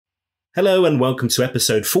Hello and welcome to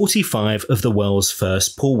episode 45 of the world's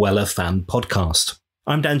first Paul Weller fan podcast.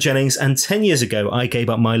 I'm Dan Jennings, and 10 years ago I gave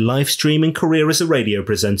up my live streaming career as a radio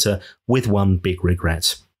presenter with one big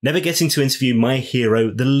regret. Never getting to interview my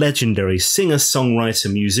hero, the legendary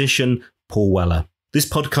singer-songwriter musician Paul Weller. This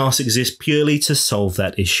podcast exists purely to solve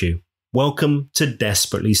that issue. Welcome to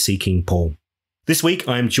Desperately Seeking Paul. This week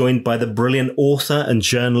I am joined by the brilliant author and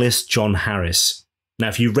journalist John Harris. Now,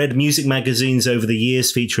 if you've read music magazines over the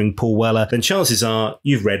years featuring Paul Weller, then chances are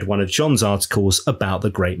you've read one of John's articles about the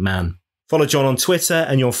great man. Follow John on Twitter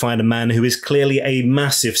and you'll find a man who is clearly a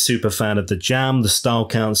massive superfan of the Jam, the Style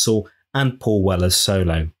Council, and Paul Weller's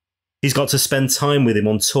solo. He's got to spend time with him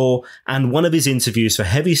on tour, and one of his interviews for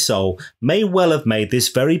Heavy Soul may well have made this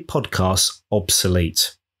very podcast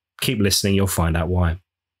obsolete. Keep listening, you'll find out why.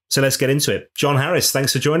 So let's get into it. John Harris,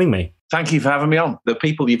 thanks for joining me. Thank you for having me on. The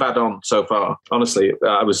people you've had on so far, honestly,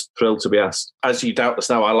 I was thrilled to be asked. As you doubtless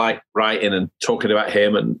know, I like writing and talking about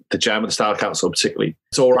him and the Jam and the Style Council particularly.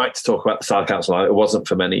 It's all right to talk about the Style Council. It wasn't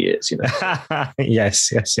for many years, you know.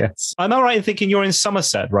 Yes. I'm all right in thinking you're in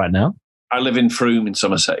Somerset right now. I live in Frome in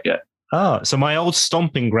Somerset, yeah. Oh, so my old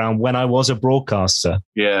stomping ground when I was a broadcaster.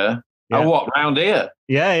 Yeah. Oh, what, round here?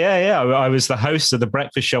 Yeah. I was the host of the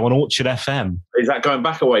breakfast show on Orchard FM. Is that going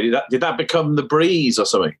back a way? Did that become The Breeze or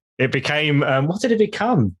something? It became, what did it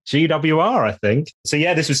become? GWR, I think. So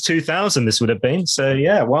yeah, this was 2000, this would have been. So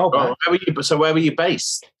yeah, well. Oh, where were you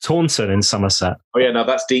based? Taunton in Somerset. Oh yeah, no,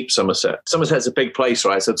 that's deep Somerset. Somerset's a big place,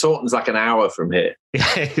 right? So Taunton's like an hour from here. Yeah,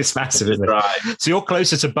 it's massive, isn't it? Right. So you're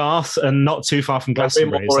closer to Bath and not too far from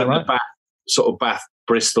Glastonbury, is that right? Bath,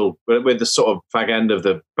 Bristol, with the sort of fag end of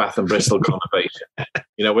the Bath and Bristol conurbation.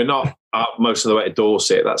 You know, we're not up most of the way to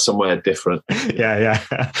Dorset. That's somewhere different. Yeah.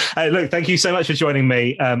 Hey, look, thank you so much for joining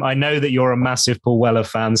me. I know that you're a massive Paul Weller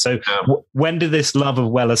fan. So when did this love of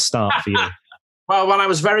Weller start for you? Well, when I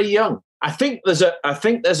was very young. I think there's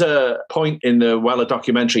a point in the Weller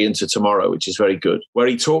documentary Into Tomorrow, which is very good, where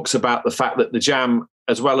he talks about the fact that the Jam,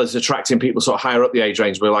 as well as attracting people sort of higher up the age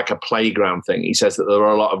range, were like a playground thing. He says that there were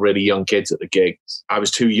a lot of really young kids at the gigs. I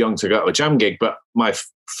was too young to go to a Jam gig, but my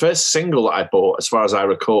first single that I bought, as far as I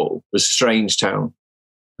recall, was Strange Town.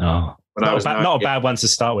 Oh, not a bad one to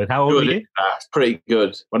start with. How old were you? Pretty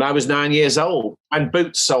good. When I was 9 years old, and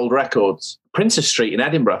Boots sold records. Princess Street in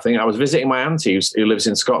Edinburgh, I think. I was visiting my auntie who lives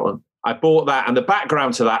in Scotland. I bought that, and the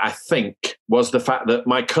background to that, I think, was the fact that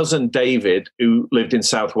my cousin David, who lived in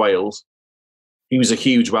South Wales, he was a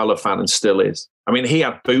huge Weller fan and still is. I mean, he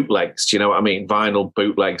had bootlegs, do you know what I mean? Vinyl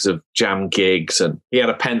bootlegs of Jam gigs, and he had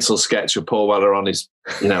a pencil sketch of Paul Weller on his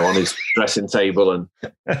dressing table, and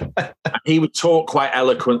he would talk quite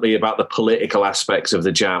eloquently about the political aspects of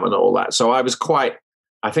the Jam and all that. So I was quite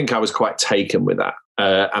taken with that.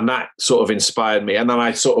 And that sort of inspired me. And then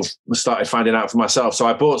I sort of started finding out for myself. So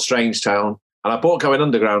I bought Strange Town and I bought Going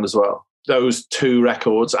Underground as well. Those two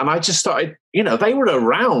records. And I just started, they were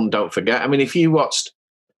around, don't forget. I mean, if you watched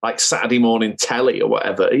like Saturday morning telly or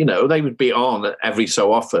whatever, they would be on every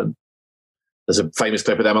so often. There's a famous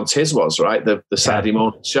clip of them on Tiswas, right? The Saturday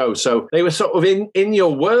morning show. So they were sort of in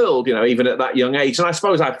your world, even at that young age. And I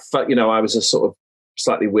suppose I felt, I was a sort of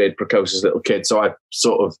slightly weird, precocious little kid. So I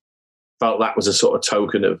sort of felt that was a sort of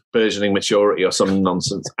token of burgeoning maturity or some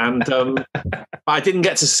nonsense. And I didn't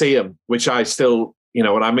get to see them, which I still,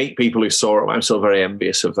 when I meet people who saw them, I'm still very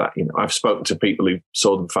envious of that. I've spoken to people who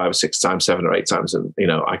saw them 5 or 6 times, 7 or 8 times, and,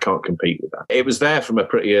 I can't compete with that. It was there from a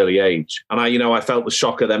pretty early age. And I felt the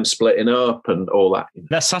shock of them splitting up and all that.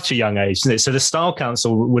 That's such a young age, isn't it? So the Style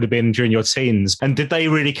Council would have been during your teens. And did they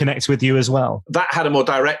really connect with you as well? That had a more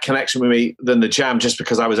direct connection with me than the Jam, just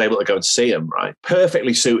because I was able to go and see them, right?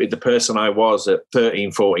 Perfectly suited the person I was at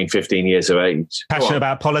 13, 14, 15 years of age. Passionate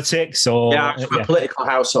about politics? Or Yeah, a political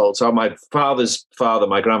household. So my father's father,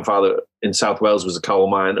 my grandfather in South Wales, was a coal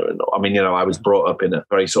miner. And I was brought up in a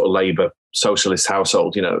very sort of Labour socialist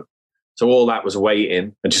household, So all that was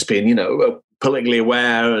waiting and just being, politically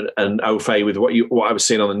aware and au fait with what I was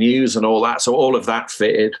seeing on the news and all that. So all of that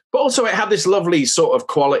fitted. But also it had this lovely sort of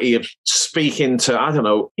quality of speaking to, I don't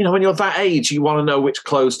know, when you're that age, you want to know which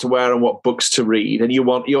clothes to wear and what books to read. And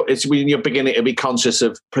it's when you're beginning to be conscious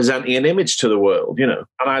of presenting an image to the world, And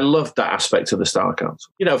I loved that aspect of the Style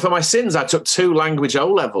Council. For my sins, I took 2 language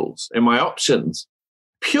O-levels in my options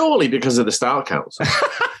purely because of the Style Council.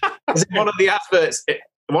 One of the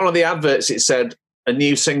adverts, it said, a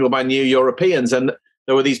new single by New Europeans, and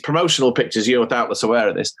there were these promotional pictures, you're doubtless aware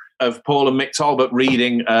of this, of Paul and Mick Talbot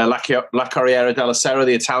reading La Corriere della Sera,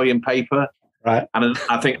 the Italian paper. Right. And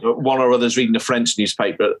I think one or others reading a French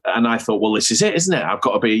newspaper. And I thought, well, this is it, isn't it? I've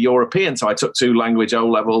got to be a European. So I took 2 language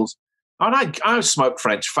O-levels. And I smoked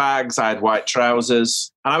French fags, I had white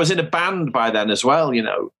trousers, and I was in a band by then as well, you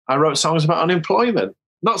know. I wrote songs about unemployment.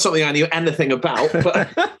 Not something I knew anything about, but...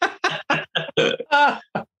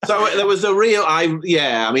 So there was a real...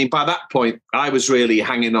 I mean, by that point, I was really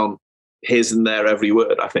hanging on his and their every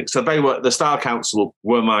word, I think. So the Style Council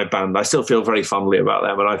were my band. I still feel very fondly about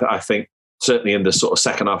them, and I think certainly in the sort of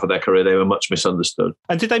second half of their career, they were much misunderstood.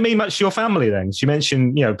 And did they mean much to your family then? You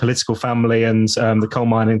mentioned, you know, political family and the coal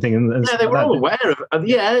mining thing. And yeah, they were all aware of it.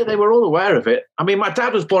 Yeah, they were all aware of it. I mean, my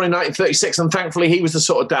dad was born in 1936, and thankfully he was the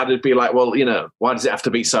sort of dad who'd be like, well, you know, why does it have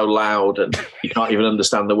to be so loud and you can't even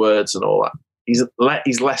understand the words and all that?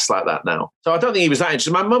 He's less like that now. So I don't think he was that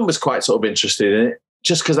interested. My mum was quite sort of interested in it.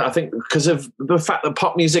 Just because I think because of the fact that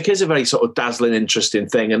pop music is a very sort of dazzling, interesting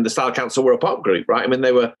thing, and the Style Council were a pop group, right? I mean,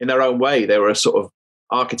 they were in their own way. They were a sort of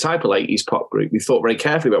archetypal 80s pop group. We thought very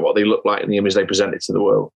carefully about what they looked like and the image they presented to the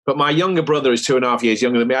world. But my younger brother is 2.5 years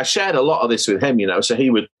younger than me. I shared a lot of this with him, you know. So he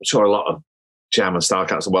would, I'm sure a lot of Jam and Style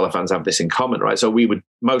Council Weller fans have this in common, right? So we would,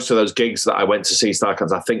 most of those gigs that I went to see Style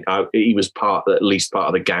Council, I think he was at least part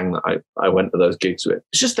of the gang that I went to those gigs with.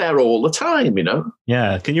 It's just there all the time, you know?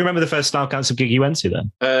 Yeah. Can you remember the first Style Council gig you went to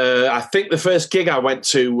then? I think the first gig I went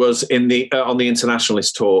to was on the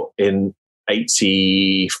Internationalist tour in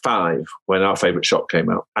 85 when Our Favourite Shop came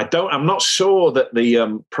out. I'm not sure that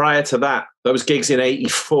the prior to that, those gigs in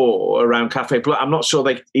 84 around Cafe Blood, I'm not sure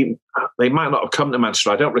they might not have come to Manchester.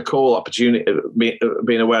 I don't recall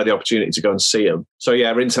being aware of the opportunity to go and see them. So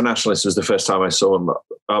yeah, Internationalist was the first time I saw them,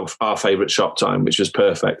 Our Favourite Shop time, which was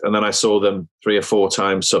perfect. And then I saw them 3 or 4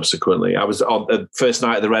 times subsequently. I was on the first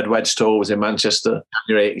night of the Red Wedge tour was in Manchester,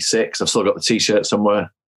 January 86. I've still got the T-shirt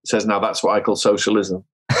somewhere. It says, now that's what I call socialism.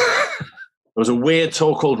 There was a weird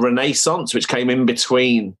tour called Renaissance, which came in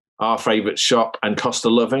between Our Favourite Shop and Cost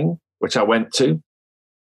of Living, which I went to,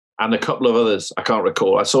 and a couple of others I can't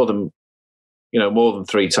recall. I saw them, you know, more than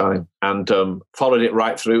 3 times, and followed it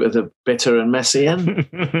right through to the bitter and messy end.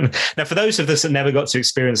 Now, for those of us that never got to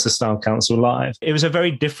experience the Style Council live, it was a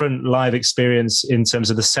very different live experience in terms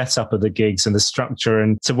of the setup of the gigs and the structure,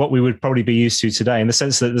 and to what we would probably be used to today, in the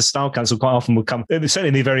sense that the Style Council quite often would come, certainly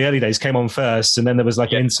in the very early days, came on first, and then there was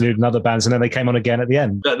like an interlude and other bands, and then they came on again at the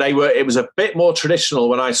end. It was a bit more traditional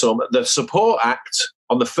when I saw them. The support act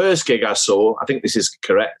on the first gig I saw, I think this is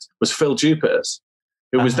correct, was Phil Jupiters,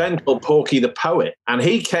 who was then called Porky the Poet. And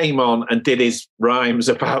he came on and did his rhymes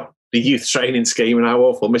about the youth training scheme and how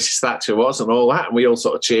awful Mrs. Thatcher was and all that. And we all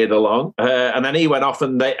sort of cheered along. And then he went off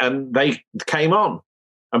and they came on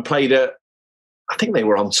and played I think they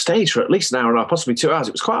were on stage for at least an hour and a half, possibly 2 hours.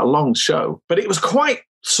 It was quite a long show, but it was quite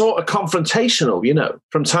sort of confrontational, you know,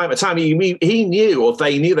 from time to time. He knew, or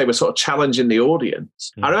they knew, they were sort of challenging the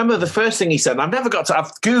audience. I remember the first thing he said, and I've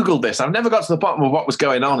Googled this, I've never got to the bottom of what was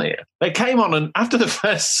going on here. They came on, and after the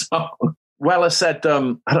first song, Weller said, I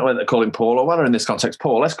don't know whether to call him Paul or Weller in this context.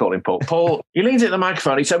 Paul, let's call him Paul. Paul, he leans into the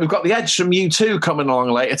microphone, he said, we've got the Edge from U2 coming along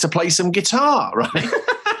later to play some guitar, right?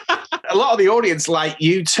 A lot of the audience like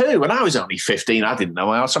U2, and I was only 15. I didn't know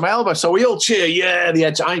I was from my elbow. So we all cheer, yeah, the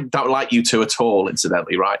Edge. I don't like U2 at all,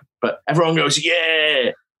 incidentally, right? But everyone goes,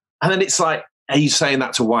 yeah. And then it's like, he's saying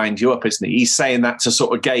that to wind you up, isn't he? He's saying that to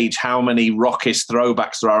sort of gauge how many rockish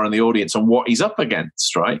throwbacks there are in the audience and what he's up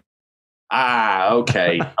against, right?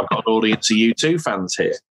 Okay. I've got an audience of U2 fans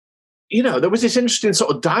here. You know, there was this interesting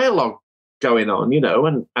sort of dialogue going on, you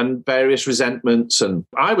know, and various resentments. And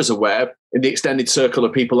I was aware in the extended circle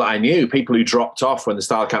of people that I knew, people who dropped off when the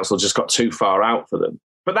Style Council just got too far out for them.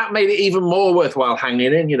 But that made it even more worthwhile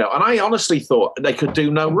hanging in, you know. And I honestly thought they could do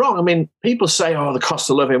no wrong. I mean, people say, oh, the cost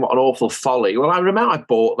of living, what an awful folly. Well, I remember I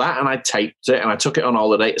bought that and I taped it and I took it on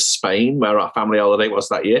holiday to Spain, where our family holiday was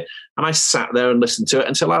that year. And I sat there and listened to it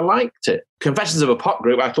until I liked it. Confessions of a Pop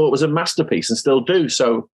Group, I thought was a masterpiece and still do.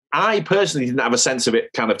 So I personally didn't have a sense of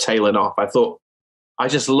it kind of tailing off. I thought I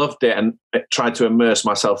just loved it and tried to immerse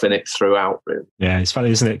myself in it throughout, really. Yeah, it's funny,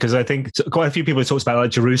 isn't it? Because I think quite a few people have talked about like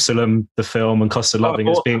Jerusalem, the film, and Cost of Loving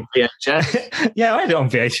as being... VHS. Yeah, I had it on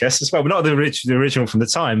VHS as well, but not the original from the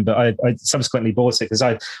time, but I subsequently bought it because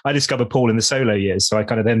I discovered Paul in the solo years, so I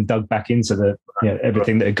kind of then dug back into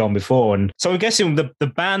everything that had gone before. And so I'm guessing the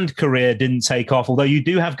band career didn't take off, although you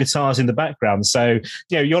do have guitars in the background. So,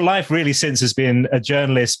 you know, your life really since has been a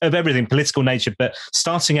journalist of everything, political nature, but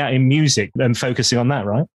starting out in music and focusing on that,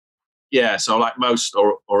 right? Yeah, so like most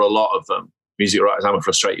or a lot of music writers, I'm a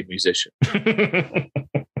frustrated musician.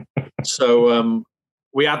 So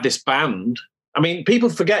we had this band. I mean, people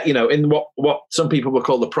forget, you know, in what some people would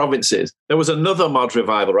call the provinces, there was another mod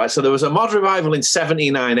revival, right? So there was a mod revival in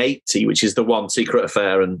 79-80, which is the one, Secret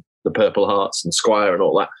Affair and the Purple Hearts and Squire and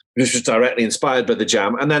all that, which was directly inspired by the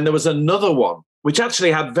Jam. And then there was another one which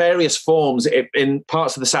actually had various forms in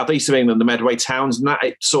parts of the southeast of England, the Medway towns, and that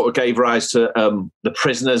it sort of gave rise to the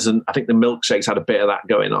Prisoners, and I think the Milkshakes had a bit of that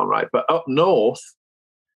going on, right? But up north,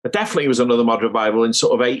 there definitely was another mod revival in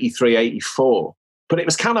sort of 83, 84. But it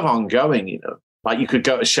was kind of ongoing, you know. Like you could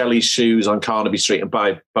go to Shelley's Shoes on Carnaby Street and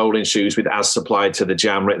buy bowling shoes with "as supplied to the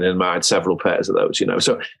jam" written in them. I had several pairs of those, you know.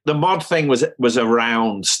 So the mod thing was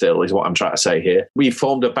around still, is what I'm trying to say here. We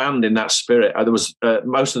formed a band in that spirit. There was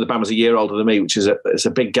most of the band was a year older than me, which is it's a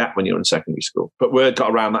big gap when you're in secondary school. But word got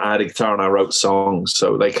around that I had a guitar and I wrote songs,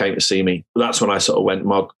 so they came to see me. That's when I sort of went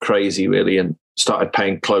mod crazy, really, and started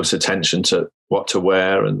paying close attention to what to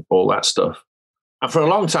wear and all that stuff. And for a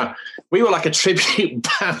long time, we were like a tribute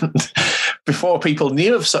band before people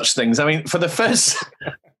knew of such things. I mean, for the first,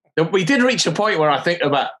 we did reach a point where I think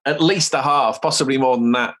about at least a half, possibly more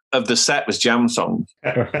than that, of the set was jam songs.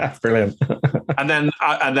 Brilliant. and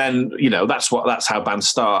then, you know, that's how bands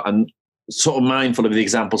start. And sort of mindful of the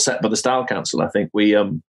example set by the Style Council, I think we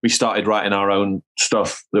started writing our own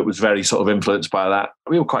stuff that was very sort of influenced by that.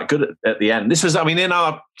 We were quite good at the end. This was, I mean, in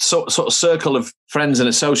our sort of circle of friends and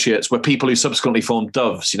associates were people who subsequently formed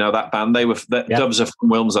Doves, you know, that band. Doves are from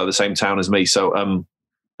Wilmslow, the same town as me. So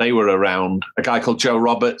they were around. A guy called Joe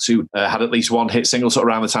Roberts, who had at least one hit single sort of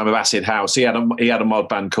around the time of Acid House. He had a mod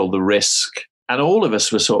band called The Risk. And all of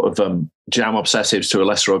us were sort of jam obsessives to a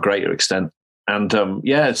lesser or greater extent. And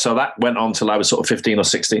so that went on till I was sort of 15 or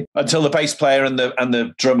 16, until the bass player and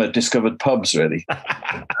the drummer discovered pubs, really.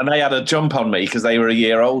 And they had a jump on me because they were a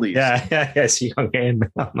year older. Yes, young in.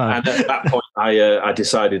 No. And at that point, I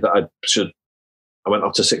decided that I went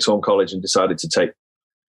off to sixth form college and decided to take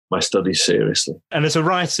my studies seriously. And as a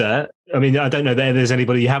writer, I mean, I don't know that there's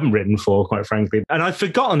anybody you haven't written for, quite frankly. And I'd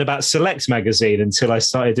forgotten about Select magazine until I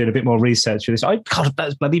started doing a bit more research for this. God,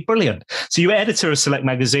 that's bloody brilliant. So you're editor of Select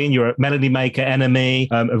magazine, you're a melody maker, NME,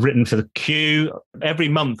 have written for the Q. Every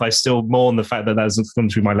month I still mourn the fact that doesn't come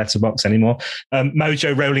through my letterbox anymore.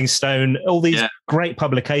 Mojo, Rolling Stone, all these great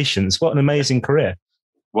publications. What an amazing career.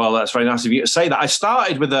 Well, that's very nice of you to say that. I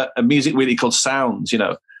started with a music weekly called Sounds, you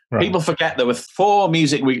know. Right. People forget there were 4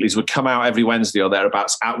 music weeklies would come out every Wednesday or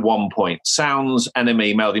thereabouts at one point. Sounds,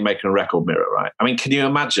 NME, Melody Maker, and Record Mirror, right? I mean, can you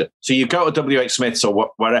imagine? So you go to WH Smith's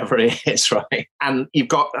or wherever it is, right? And you've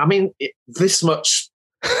got, this much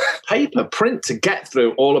paper print to get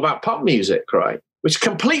through all about pop music, right? Which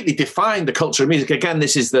completely defined the culture of music. Again,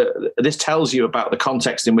 this tells you about the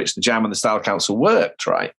context in which the Jam and the Style Council worked,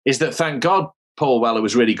 right? Is that, thank God, Paul Weller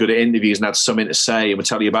was really good at interviews and had something to say and would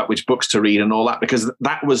tell you about which books to read and all that, because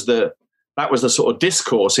that was the sort of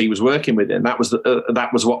discourse he was working within. That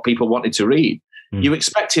was what people wanted to read. You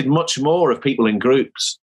expected much more of people in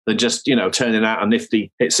groups than just, you know, turning out a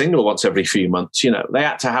nifty hit single once every few months. You know, they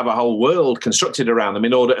had to have a whole world constructed around them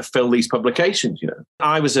in order to fill these publications. You know,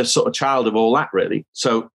 I was a sort of child of all that, really.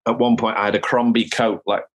 So at one point I had a Crombie coat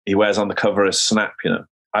like he wears on the cover of Snap. You know,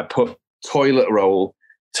 I put toilet roll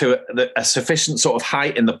to a sufficient sort of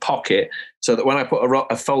height in the pocket so that when I put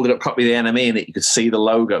a folded up copy of the NME in it, you could see the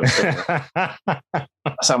logo.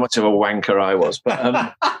 That's how much of a wanker I was.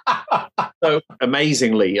 But so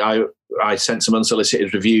amazingly, I sent some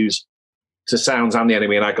unsolicited reviews to Sounds and the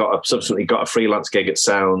NME, and I subsequently got a freelance gig at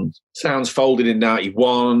Sounds. Sounds folded in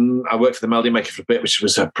 91. I worked for the Melody Maker for a bit, which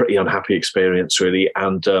was a pretty unhappy experience, really.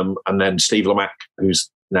 And then Steve Lamacq, who's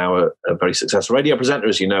now a very successful radio presenter,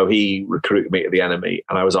 as you know, he recruited me to the NME,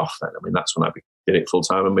 and I was off then. I mean, that's when I did it full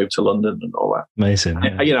time and moved to London and all that. Amazing.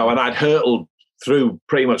 Yeah. You know, and I'd hurtled through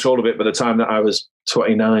pretty much all of it by the time that I was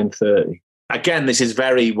 29, 30. Again, this is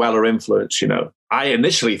very Weller influence, you know. I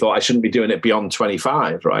initially thought I shouldn't be doing it beyond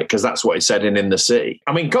 25, right? Because that's what it said in the City.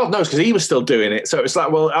 I mean, God knows, because he was still doing it. So it's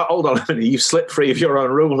like, well, hold on a minute, you've slipped free of your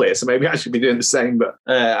own rule here, so maybe I should be doing the same. But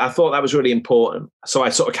I thought that was really important. So I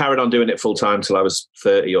sort of carried on doing it full time till I was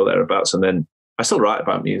 30 or thereabouts. And then I still write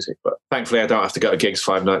about music, but thankfully I don't have to go to gigs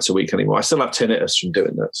 5 nights a week anymore. I still have tinnitus from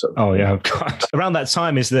doing that. So. Oh yeah, God. Around that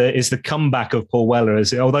time is the comeback of Paul Weller.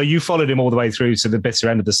 Although you followed him all the way through to the bitter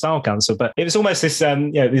end of the Style Council, but it was almost this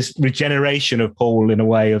this regeneration of Paul in a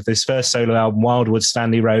way, of this first solo album, Wildwood,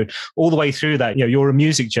 Stanley Road, all the way through that. You know, you're a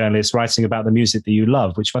music journalist writing about the music that you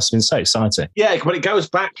love, which must have been so exciting. Yeah, but it goes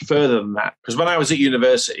back further than that, because when I was at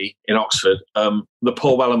university in Oxford, the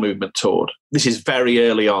Paul Weller movement toured. This is very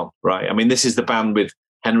early on, right? I mean, this is the band with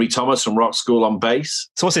Henry Thomas from Rock School on bass.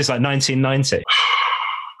 So what's this, like 1990?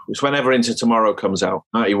 It's whenever Into Tomorrow comes out,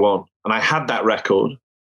 91. And I had that record.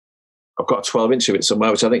 I've got a 12-inch of it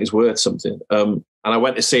somewhere, which I think is worth something. And I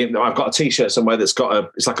went to see it. I've got a T-shirt somewhere that's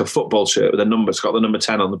it's like a football shirt with a number. It's got the number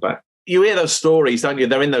 10 on the back. you hear those stories, don't you?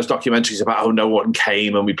 They're in those documentaries about, oh, no one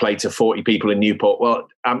came and we played to 40 people in Newport. Well,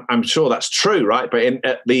 I'm sure that's true, right? But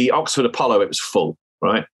at the Oxford Apollo, it was full,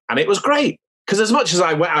 right? And it was great. Because as much as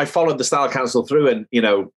I followed the Style Council through and, you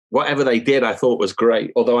know, whatever they did, I thought was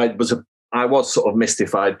great. Although I was sort of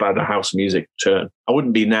mystified by the house music turn. I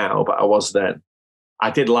wouldn't be now, but I was then. I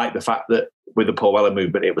did like the fact that with the Paul Weller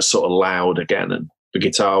movement, it was sort of loud again and the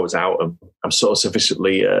guitar was out, and I'm sort of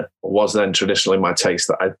sufficiently was then traditional in my taste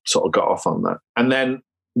that I sort of got off on that. And then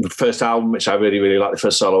the first album, which I really, really liked, the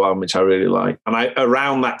first solo album, which I really liked. And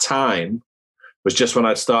around that time was just when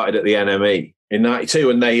I'd started at the NME in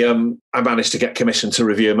 92, and I managed to get commissioned to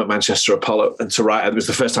review him at Manchester Apollo and to write. It was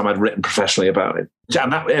the first time I'd written professionally about it.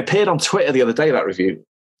 And it appeared on Twitter the other day, that review.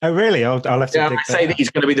 Oh, really? I'll have to dig I say that he's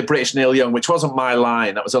going to be the British Neil Young, which wasn't my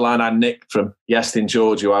line. That was a line I nicked from Yestin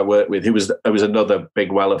George, who I worked with, who was another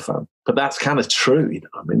big Weller fan. But that's kind of true. You know,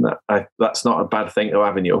 I mean, that's not a bad thing to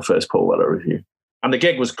have in your first Paul Weller review. And the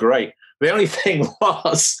gig was great. The only thing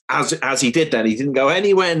was, as he did then, he didn't go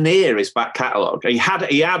anywhere near his back catalogue. He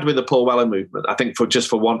had with the Paul Weller movement, I think, for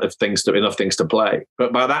want of enough things to play.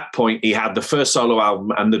 But by that point, he had the first solo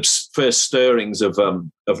album and the first stirrings of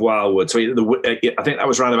Wildwood. So I think that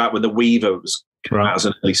was round about when The Weaver was coming out as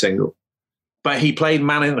an early single. But he played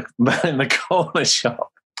Man in the Corner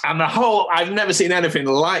Shop. And I've never seen anything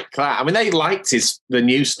like that. I mean, they liked the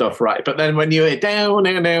new stuff, right? But then when you hear down,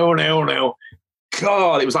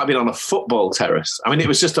 God, it was like being on a football terrace. I mean, it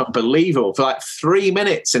was just unbelievable. For like 3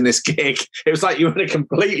 minutes in this gig, it was like you were in a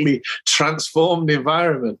completely transformed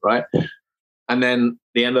environment, right? And then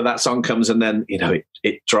the end of that song comes, and then, you know,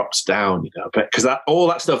 it drops down, you know, because all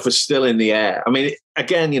that stuff was still in the air. I mean,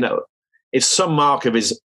 again, you know, it's some mark of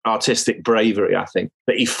his artistic bravery, I think,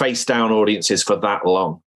 that he faced down audiences for that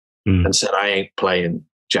long and said, I ain't playing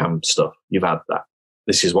jam stuff. You've had that.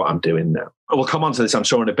 This is what I'm doing now. We'll come on to this, I'm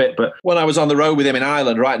sure, in a bit. But when I was on the road with him in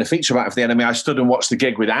Ireland writing a feature about it for the NME, I stood and watched the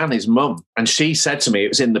gig with Anne, his mum. And she said to me, it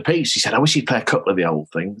was in the piece, she said, I wish you'd play a couple of the old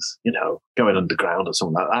things, you know, Going Underground or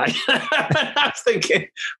something like that. I was thinking,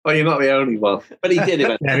 well, you're not the only one. But he did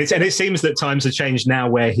it. And it seems that times have changed now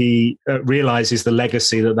where he realises the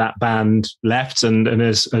legacy that band left and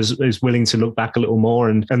is willing to look back a little more.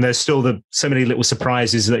 And there's still so many little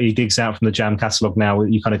surprises that he digs out from the jam catalogue now.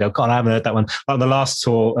 You kind of go, God, I haven't heard that one. On the last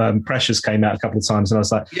tour, Pressures came out a couple of times and I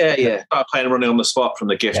was like... Yeah. Started playing Running on the Spot from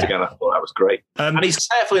The Gift again. I thought that was great. And he's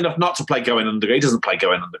careful enough not to play Going Underground. He doesn't play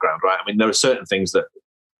Going Underground, right? I mean, there are certain things that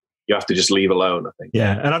you have to just leave alone, I think.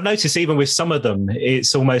 Yeah, and I've noticed even with some of them,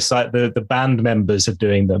 it's almost like the band members are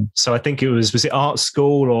doing them. So I think was it Art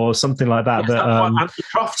School or something like that? Yes, Andy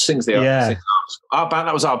Croft sings the our band.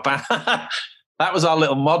 That was our band. That was our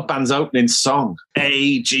little mod band's opening song.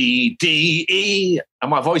 AGDE. And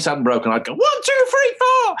my voice hadn't broken. I'd go, 1, 2, 3,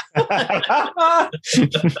 4.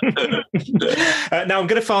 Now I'm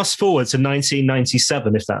going to fast forward to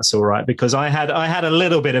 1997, if that's all right, because I had a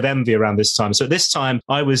little bit of envy around this time. So at this time,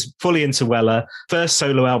 I was fully into Weller. First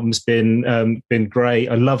solo album's been great.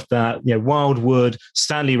 I loved that. You know, Wildwood,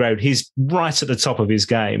 Stanley Road. He's right at the top of his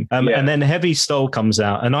game. And then Heavy Soul comes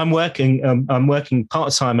out, and I'm working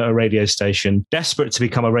part time at a radio station, desperate to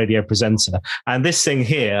become a radio presenter. And this thing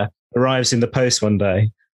here arrives in the post one day.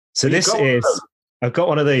 So I've got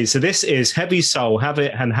one of these. So this is Heavy Soul, Have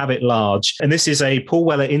It and Have It Large. And this is a Paul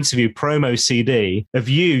Weller interview promo CD of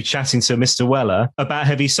you chatting to Mr. Weller about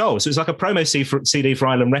Heavy Soul. So it's like a promo CD for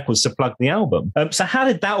Island Records to plug the album. So how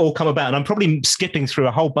did that all come about? And I'm probably skipping through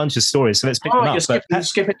a whole bunch of stories. So let's pick them up. You're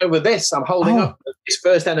skipping over this. I'm holding up his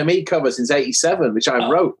first NME cover since 87, which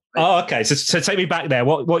I wrote. Oh, okay. So take me back there.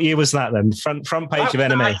 What year was that then? Front page of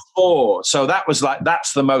NME. So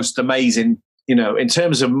that's the most amazing, you know, in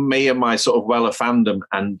terms of me and my sort of Weller fandom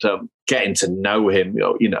and getting to know him,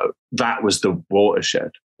 you know, that was the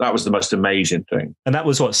watershed. That was the most amazing thing. And that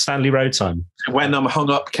was what, Stanley Road time? When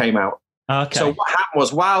Hung Up came out. Okay. So what happened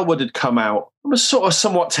was Wildwood had come out. It was sort of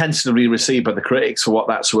somewhat tentatively received by the critics for what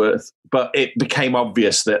that's worth. But it became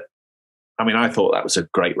obvious that, I mean, I thought that was a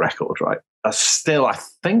great record, right? Still, I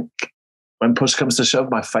think, when push comes to shove,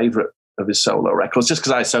 my favourite of his solo records, just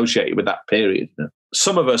because I associate it with that period. You know?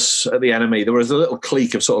 Some of us at the NME, there was a little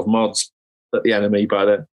clique of sort of mods at the NME by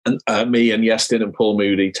then. And me and Yestin and Paul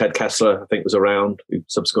Moody, Ted Kessler, I think, was around, who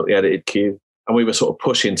subsequently edited Q. And we were sort of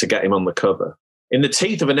pushing to get him on the cover. In the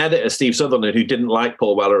teeth of an editor, Steve Sutherland, who didn't like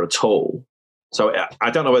Paul Weller at all. So I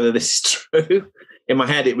don't know whether this is true. In my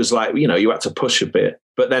head, it was like, you know, you had to push a bit.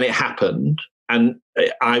 But then it happened, and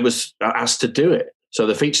I was asked to do it. So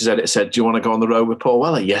the features editor said, do you want to go on the road with Paul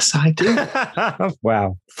Weller? Yes, I do.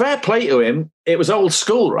 Wow. Fair play to him. It was old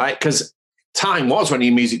school, right? Because time was when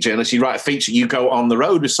you're a music journalist, you write a feature, you go on the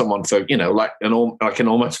road with someone for, like an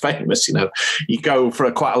Almost Famous, you go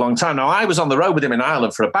for quite a long time. Now, I was on the road with him in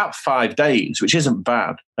Ireland for about 5 days, which isn't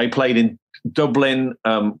bad. They played in Dublin,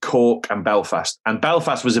 Cork and Belfast. And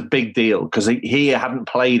Belfast was a big deal because he hadn't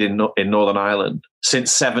played in Northern Ireland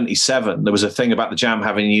since 1977. There was a thing about the Jam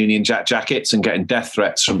having Union Jack jackets and getting death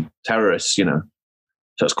threats from terrorists, So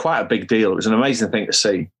it's quite a big deal. It was an amazing thing to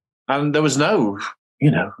see. And there was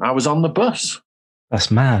I was on the bus. That's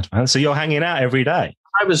mad, man. So you're hanging out every day?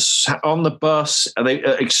 I was on the bus. They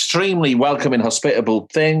extremely welcoming, hospitable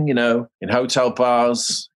thing, in hotel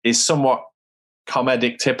bars. His somewhat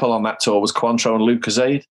comedic tipple on that tour was Cointreau and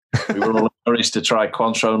Lucozade. We were all encouraged to try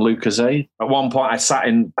Cointreau and Lucozade. At one point, I sat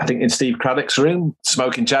in Steve Craddock's room,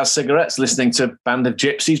 smoking jazz cigarettes, listening to Band of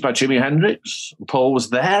Gypsies by Jimi Hendrix. Paul was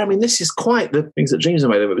there. I mean, this is quite the things that dreams are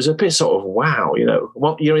made of. It was a bit sort of, wow,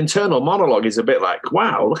 your internal monologue is a bit like,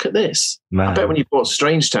 wow, look at this. Man. I bet when you bought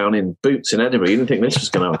Strangetown in Boots in Edinburgh, you didn't think this was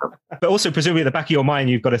going to happen. But also, presumably, at the back of your mind,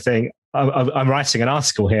 you've got to think, I'm writing an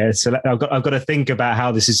article here, so I've got to think about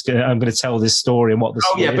how this is. I'm going to tell this story and what the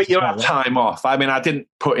story is. Oh yeah, but you have time off. I mean, I didn't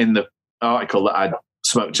put in the article that I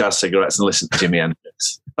smoked jazz cigarettes and listened to Jimi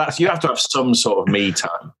Hendrix. You have to have some sort of me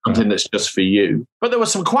time, something that's just for you. But there were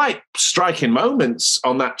some quite striking moments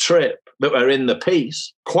on that trip that were in the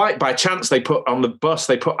piece. Quite by chance, they put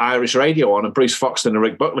Irish radio on, and Bruce Foxton and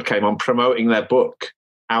Rick Buckler came on promoting their book,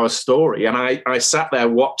 Our Story. And I sat there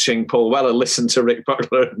watching Paul Weller listen to Rick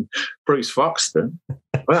Buckler and Bruce Foxton.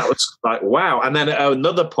 Well, that was like, wow. And then at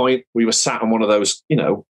another point, we were sat on one of those,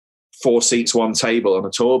 4 seats, 1 table on a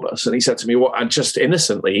tour bus. And he said to me, what? And just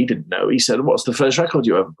innocently, he didn't know. He said, what's the first record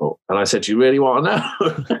you ever bought? And I said, do you really want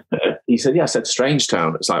to know? He said, yeah. I said,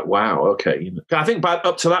 Strangetown. It's like, wow, okay. I think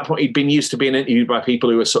up to that point, he'd been used to being interviewed by people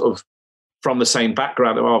who were sort of from the same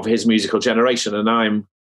background of his musical generation. And I'm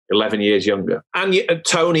 11 years younger. And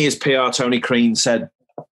Tony, his PR, Tony Crean, said,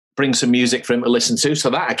 bring some music for him to listen to. So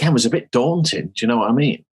that, again, was a bit daunting. Do you know what I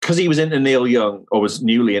mean? Because he was into Neil Young, or was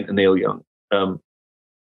newly into Neil Young.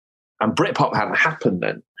 And Britpop hadn't happened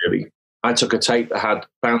then, really. I took a tape that had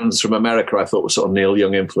bands from America I thought was sort of Neil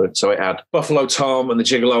Young influence. So it had Buffalo Tom and the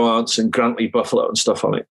Gigolo Aunts and Grantley Buffalo and stuff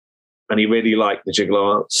on it. And he really liked the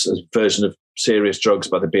Gigolo Aunts' version of Serious Drugs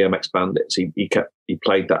by the BMX Bandits. He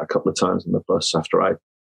played that a couple of times on the bus after I'd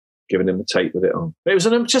given him the tape with it on. But it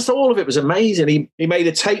was just all of it was amazing. He made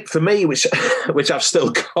a tape for me, which I've still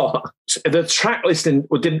got. The track listing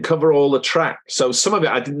didn't cover all the tracks. So some of it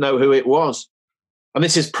I didn't know who it was. And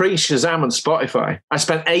this is pre-Shazam and Spotify. I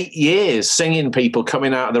spent 8 years singing People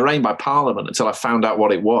Coming Out of the Rain by Parliament until I found out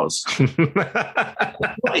what it was.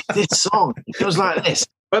 What is this song? It goes like this.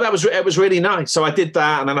 But it was really nice. So I did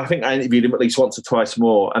that, and then I think I interviewed him at least once or twice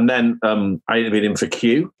more. And then I interviewed him for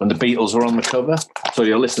Q, and the Beatles were on the cover. So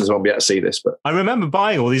your listeners won't be able to see this. But I remember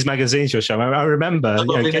buying all these magazines you're showing. I remember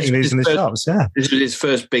getting these in the shops. Yeah, this was his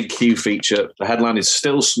first big Q feature. The headline is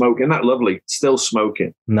Still Smoking. Isn't that lovely? Still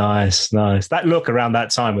Smoking. Nice. That look around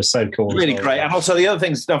that time was so cool. Really great. And also the other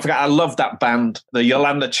things, don't forget, I love that band. The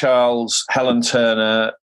Yolanda Charles, Helen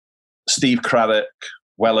Turner, Steve Craddock,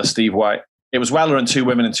 Weller, Steve White. It was Weller and 2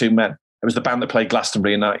 Women and 2 Men. It was the band that played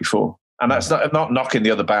Glastonbury in '94. And that's not knocking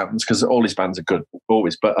the other bands, because all his bands are good,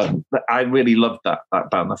 always. But I really loved that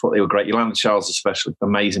band. I thought they were great. Yolanda Charles especially,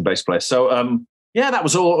 amazing bass player. So, that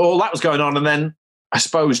was all that was going on. And then I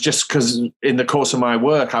suppose just because in the course of my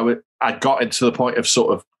work, I got into the point of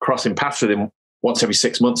sort of crossing paths with him once every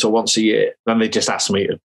 6 months or once a year. Then they just asked me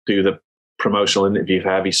to do the promotional interview for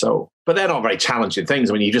Heavy Soul. But they're not very challenging things.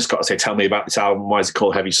 I mean, you just got to say, tell me about this album. Why is it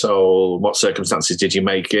called Heavy Soul? What circumstances did you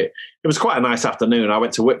make it? It was quite a nice afternoon. I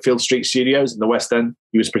went to Whitfield Street Studios in the West End.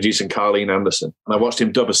 He was producing Carleen Anderson. And I watched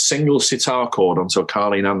him dub a single sitar chord onto a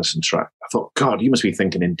Carleen Anderson track. I thought, God, you must be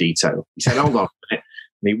thinking in detail. He said, hold on a minute.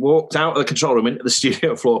 And he walked out of the control room into the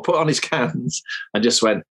studio floor, put on his cans, and just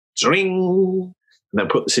went, dring, and then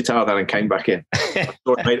put the sitar down and came back in. I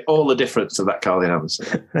thought it made all the difference to that Carleen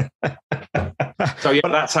Anderson. So yeah,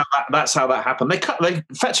 that's how that happened. They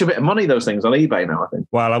fetch a bit of money, those things, on eBay now, I think.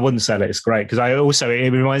 Well, I wouldn't sell it. It's great because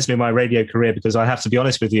it reminds me of my radio career, because I have to be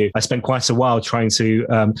honest with you, I spent quite a while trying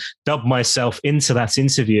to dub myself into that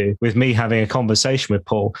interview with me having a conversation with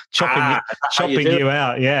Paul, chopping you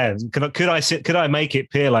out. Yeah, could I make it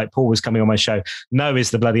appear like Paul was coming on my show? No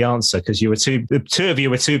is the bloody answer, because the two of you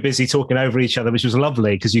were too busy talking over each other, which was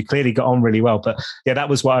lovely because you clearly got on really well. But yeah, that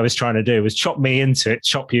was what I was trying to do, was chop me into it,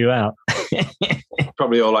 chop you out.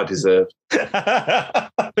 Probably all I deserved.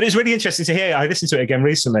 But it's really interesting to hear. I listened to it again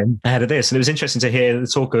recently ahead of this, and it was interesting to hear the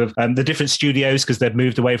talk of the different studios, because they'd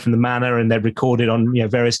moved away from the Manor and they'd recorded on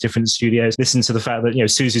various different studios. Listen to the fact that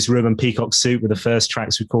Susie's Room and Peacock Suit were the first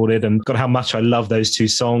tracks recorded, and God, how much I love those two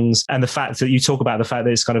songs. And the fact that you talk about the fact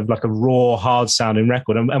that it's kind of like a raw, hard sounding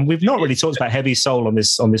record, and we've not really talked about heavy soul on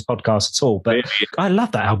this podcast at all. But I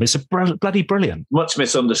love that album. It's bloody brilliant. Much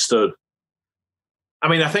misunderstood. I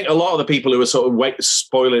mean, I think a lot of the people who were sort of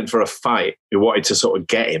spoiling for a fight, who wanted to sort of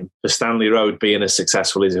get him, for Stanley Road being as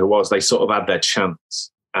successful as it was, they sort of had their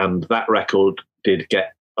chance. And that record did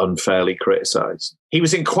get unfairly criticised. He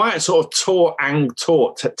was in quite a sort of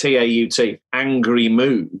taut, T-A-U-T, angry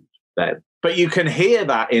mood then. But you can hear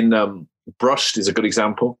that in Brushed is a good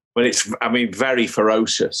example, when it's, very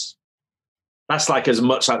ferocious. That's like as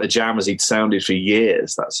much like the Jam as he'd sounded for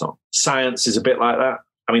years, that song. Science is a bit like that.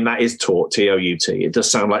 That is taut, T-O-U-T. It does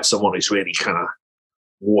sound like someone who's really kind of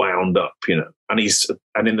wound up, And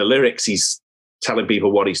in the lyrics, he's telling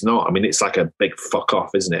people what he's not. It's like a big fuck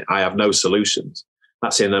off, isn't it? I have no solutions.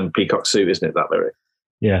 That's in Peacock Suit, isn't it, that lyric?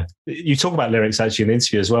 Yeah. You talk about lyrics actually in the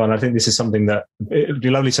interview as well. And I think this is something that it'd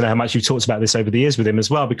be lovely to know how much you've talked about this over the years with him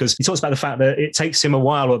as well, because he talks about the fact that it takes him a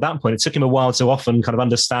while, at that point, it took him a while to often kind of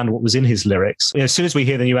understand what was in his lyrics. As soon as we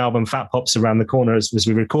hear the new album, Fat Pop's around the corner as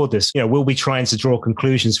we record this, we'll be trying to draw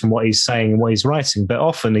conclusions from what he's saying and what he's writing. But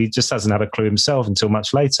often he just doesn't have a clue himself until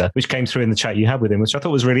much later, which came through in the chat you had with him, which I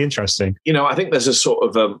thought was really interesting. I think there's a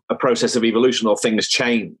sort of a process of evolution, or things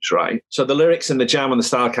change, right? So the lyrics in the Jam and the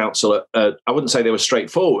Style Council, I wouldn't say they were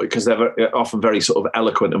straightforward, because they're often very sort of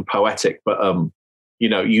eloquent and poetic, but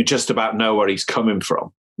you just about know where he's coming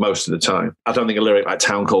from most of the time. I don't think a lyric like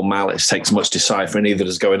Town Called Malice takes much deciphering, either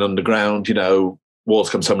as Going Underground, Walls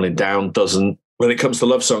Come Tumbling Down doesn't. When it comes to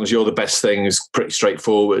love songs, You're the Best Thing is pretty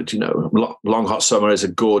straightforward. Long Hot Summer is a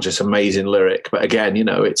gorgeous, amazing lyric, but again,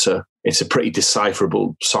 it's a pretty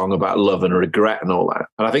decipherable song about love and regret and all that.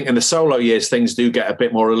 And I think in the solo years, things do get a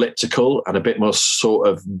bit more elliptical and a bit more sort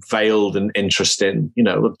of veiled and interesting.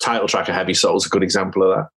 The title track of Heavy Soul is a good example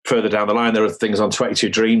of that. Further down the line, there are things on 22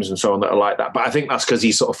 Dreams and so on that are like that. But I think that's because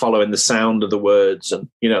he's sort of following the sound of the words, and,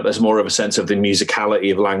 there's more of a sense of the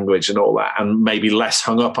musicality of language and all that, and maybe less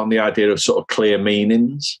hung up on the idea of sort of clear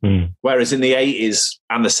meanings. Whereas in the 80s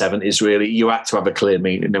and the 70s, really, you had to have a clear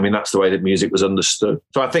meaning. That's the way that music was understood.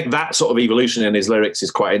 So I think that sort of evolution in his lyrics is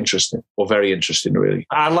quite interesting, or very interesting, really.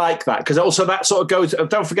 I like that, because also that sort of goes,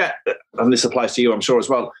 don't forget, and this applies to you, I'm sure, as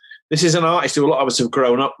well, this is an artist who a lot of us have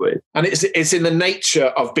grown up with. And it's in the nature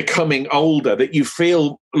of becoming older that you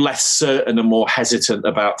feel less certain and more hesitant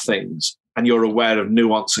about things. And you're aware of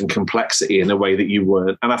nuance and complexity in a way that you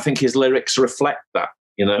weren't. And I think his lyrics reflect that,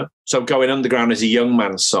 So Going Underground is a young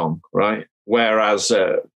man's song, right? Whereas,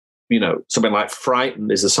 something like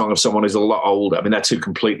Frightened is a song of someone who's a lot older. They're two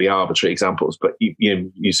completely arbitrary examples, but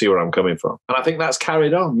you see where I'm coming from. And I think that's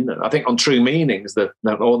carried on, I think on True Meanings, that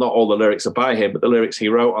not all the lyrics are by him, but the lyrics he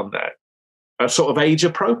wrote on there are sort of age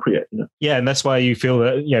appropriate. Yeah, and that's why you feel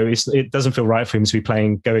that it doesn't feel right for him to be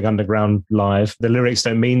playing Going Underground live. The lyrics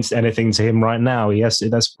don't mean anything to him right now.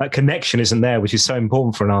 That connection isn't there, which is so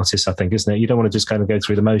important for an artist, I think, isn't it? You don't want to just kind of go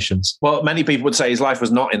through the motions. Well, many people would say his life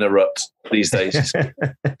was not in a rut these days.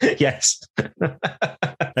 Yes.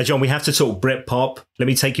 Now, John, we have to talk Britpop. Let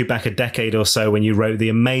me take you back a decade or so when you wrote the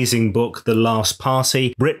amazing book, The Last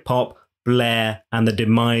Party, Britpop, Blair, and the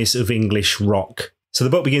Demise of English Rock. So the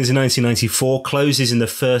book begins in 1994, closes in the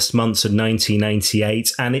first months of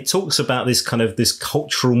 1998, and it talks about this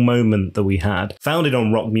cultural moment that we had, founded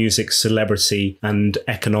on rock music, celebrity, and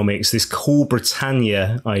economics, this cool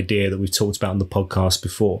Britannia idea that we've talked about on the podcast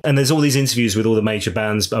before. And there's all these interviews with all the major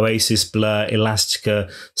bands, Oasis, Blur, Elastica,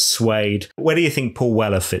 Suede. Where do you think Paul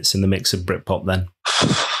Weller fits in the mix of Britpop then?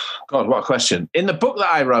 God, what a question. In the book that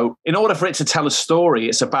I wrote, in order for it to tell a story,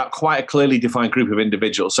 it's about quite a clearly defined group of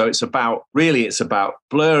individuals. So it's about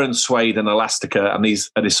Blur and Suede and Elastica and this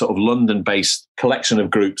sort of London-based collection of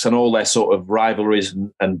groups and all their sort of rivalries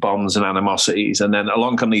and bonds and animosities. And then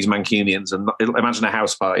along come these Mancunians, and imagine a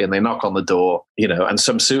house party, and they knock on the door, and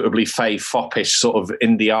some suitably foppish sort of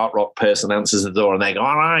indie art rock person answers the door, and they go,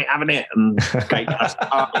 all right, having it, and okay, that's the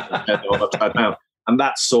party, and turn it all upside down. And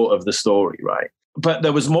that's sort of the story, right? But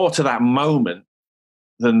there was more to that moment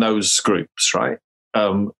than those groups, right?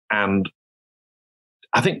 And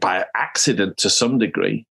I think by accident to some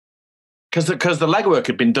degree, because the legwork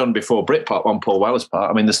had been done before Britpop on Paul Weller's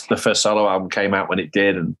part. The first solo album came out when it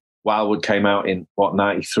did, and Wildwood came out in,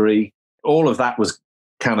 93? All of that was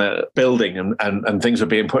kind of building and things were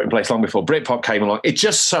being put in place long before Britpop came along. It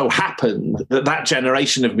just so happened that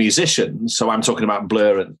generation of musicians, so I'm talking about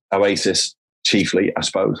Blur and Oasis, chiefly, I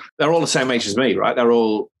suppose. They're all the same age as me, right? They're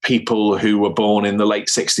all people who were born in the late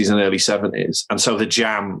 60s and early 70s. And so the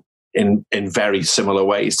Jam, in very similar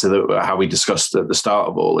ways to how we discussed at the start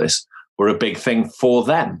of all this, were a big thing for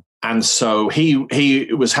them. And so he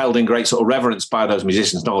was held in great sort of reverence by those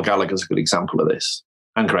musicians. Noel Gallagher's a good example of this,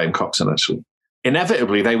 and Graham Coxon, actually.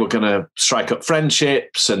 Inevitably, they were going to strike up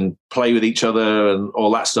friendships and play with each other and all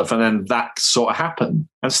that stuff. And then that sort of happened.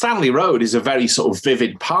 And Stanley Road is a very sort of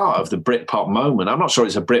vivid part of the Britpop moment. I'm not sure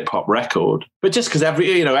it's a Britpop record, but just because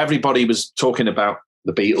everybody was talking about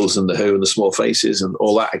the Beatles and the Who and the Small Faces and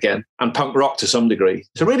all that again, and punk rock to some degree.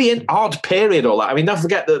 It's a really odd period, all that. I mean, don't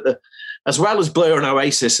forget that as well as Blur and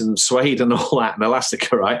Oasis and Suede and all that and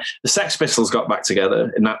Elastica, right? The Sex Pistols got back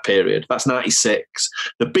together in that period. That's 96.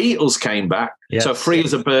 The Beatles came back. Yes. So Free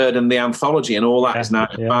as a Bird and the Anthology and all that is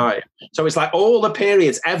 95. Yeah. So it's like all the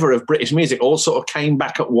periods ever of British music all sort of came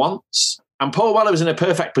back at once. And Paul Weller was in a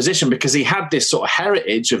perfect position because he had this sort of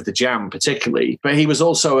heritage of the Jam particularly, but he was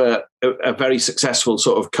also a very successful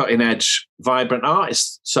sort of cutting edge, vibrant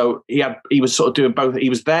artist. So he was sort of doing both. He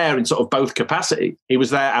was there in sort of both capacity. He was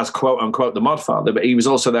there as quote unquote the Modfather, but he was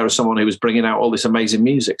also there as someone who was bringing out all this amazing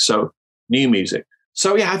music. So new music.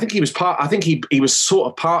 So yeah, I think he was he was sort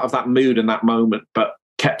of part of that mood and that moment, but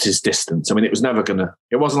kept his distance. I mean, it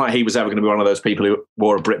wasn't like he was ever going to be one of those people who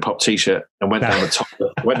wore a Britpop t-shirt and went down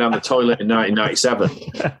the toilet in 1997,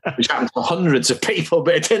 which happened to hundreds of people,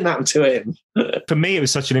 but it didn't happen to him. For me, it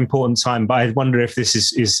was such an important time, but I wonder if this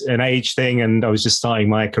is an age thing, and I was just starting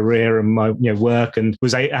my career and my work, and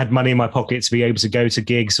I had money in my pocket to be able to go to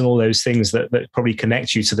gigs and all those things that probably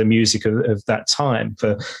connect you to the music of that time.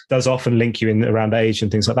 Does often link you in around age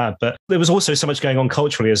and things like that. But there was also so much going on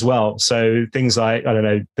culturally as well. So things like, I don't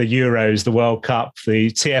know, the Euros, the World Cup,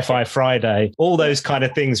 the TFI Friday, all those kind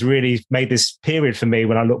of things really made this period for me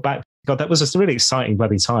when I look back. God, that was a really exciting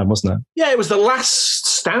bloody time, wasn't it? Yeah, it was the last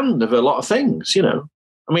stand of a lot of things,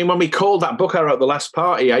 I mean, when we called that book I wrote The Last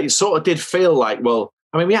Party, it sort of did feel like, well,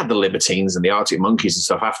 I mean, we had the Libertines and the Arctic Monkeys and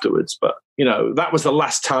stuff afterwards, but, that was the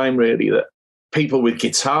last time really that people with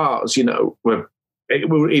guitars, it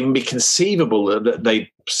would even be conceivable that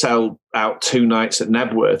they sell out 2 nights at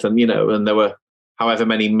Nebworth and, and there were however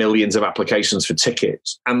many millions of applications for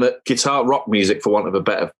tickets, and that guitar rock music, for want of a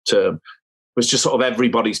better term, was just sort of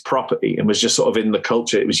everybody's property and was just sort of in the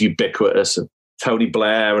culture. It was ubiquitous, and Tony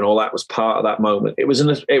Blair and all that was part of that moment. It was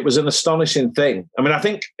an astonishing thing. I mean, I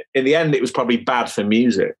think in the end it was probably bad for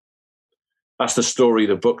music. That's the story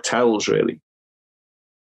the book tells, really,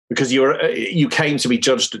 because you came to be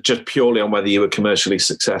judged just purely on whether you were commercially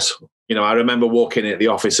successful. I remember walking in at the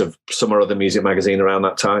office of some or other music magazine around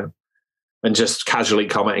that time and just casually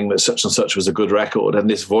commenting that such and such was a good record. And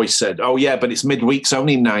this voice said, "Oh yeah, but it's midweek's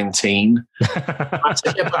only 19. I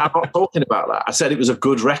said, "Yeah, but I'm not talking about that. I said it was a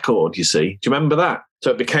good record, you see." Do you remember that? So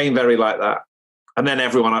it became very like that. And then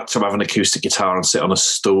everyone had to have an acoustic guitar and sit on a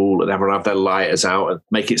stool, and everyone have their lighters out and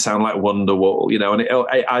make it sound like Wonderwall,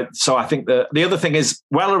 And so I think the other thing is,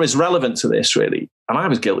 Weller is relevant to this, really. And I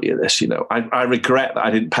was guilty of this, I regret that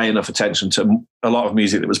I didn't pay enough attention to a lot of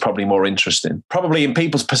music that was probably more interesting. Probably in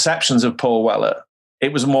people's perceptions of Paul Weller,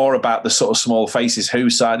 it was more about the sort of Small Faces Who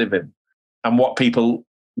side of him. And what people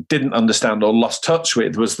didn't understand or lost touch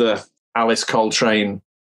with was the Alice Coltrane,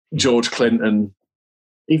 George Clinton,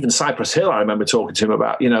 even Cypress Hill, I remember talking to him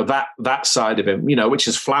about, that side of him, which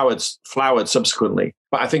has flowered subsequently.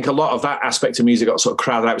 But I think a lot of that aspect of music got sort of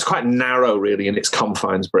crowded out. It was quite narrow, really, in its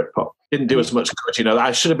confines, Britpop. Didn't do as much good,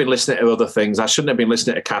 I should have been listening to other things. I shouldn't have been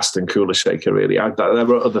listening to Cast and Cooler Shaker, really. There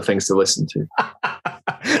were other things to listen to.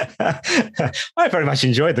 I very much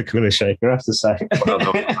enjoyed the Cooler Shaker, I have to say. Well,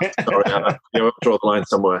 no, sorry, I'll draw the line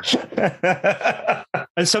somewhere.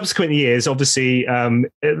 And subsequent years, obviously,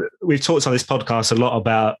 we've talked on this podcast a lot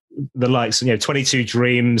about the likes, 22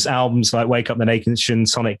 Dreams, albums like Wake Up the Nation,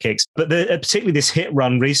 Sonic Kicks, but particularly this hit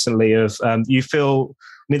run recently of you feel.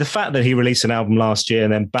 I mean, the fact that he released an album last year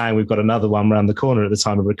and then bang, we've got another one around the corner at the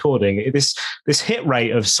time of recording. This hit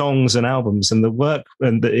rate of songs and albums and the work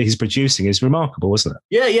that he's producing is remarkable, isn't it?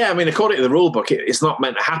 Yeah. I mean, according to the rule book, it's not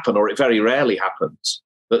meant to happen, or it very rarely happens,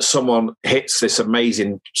 that someone hits this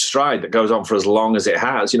amazing stride that goes on for as long as it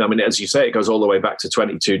has. I mean, as you say, it goes all the way back to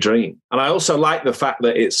 22 Dream. And I also like the fact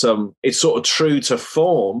that it's sort of true to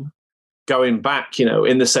form, going back,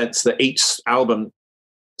 in the sense that each album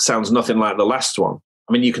sounds nothing like the last one.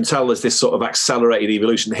 I mean, you can tell there's this sort of accelerated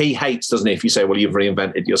evolution. He hates, doesn't he, if you say, well, you've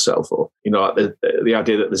reinvented yourself, or, the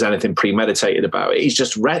idea that there's anything premeditated about it. He's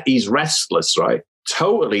just, he's restless, right?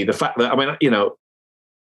 Totally. The fact that, I mean,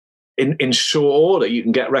 in short order, you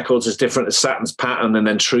can get records as different as Saturn's Pattern and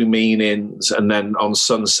then True Meanings and then On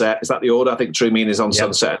Sunset. Is that the order? I think True Meanings on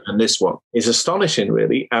Sunset and this one is astonishing,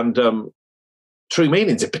 really. And True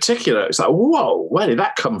Meanings in particular, it's like, whoa, where did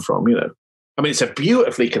that come from? You know, I mean, it's a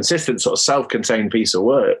beautifully consistent sort of self-contained piece of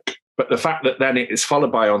work, but the fact that then it is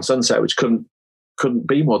followed by On Sunset, which couldn't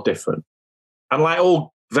be more different. And like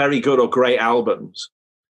all very good or great albums,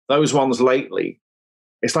 those ones lately,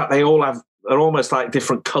 it's like they're almost like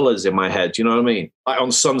different colors in my head. You know what I mean? Like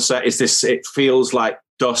On Sunset it feels like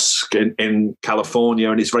dusk in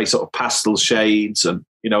California, and it's very sort of pastel shades and,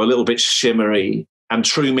 you know, a little bit shimmery. And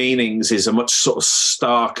True Meanings is a much sort of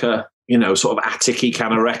starker, you know, sort of attic-y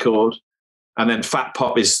kind of record. And then Fat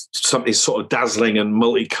Pop is something sort of dazzling and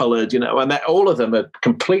multicolored, you know, and all of them are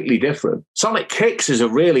completely different. Sonic Kicks is a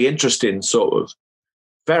really interesting sort of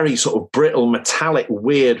very sort of brittle, metallic,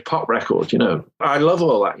 weird pop record, you know. I love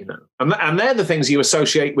all that, you know. And they're the things you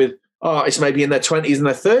associate with artists maybe in their 20s and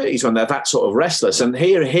their 30s when they're that sort of restless. And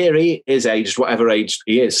here he is aged, whatever age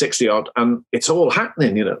he is, 60-odd, and it's all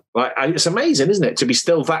happening, you know. Like, it's amazing, isn't it, to be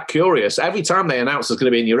still that curious. Every time they announce it's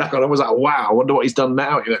going to be a new record, I was like, wow, I wonder what he's done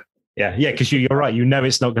now, you know. Yeah, because you're right. You know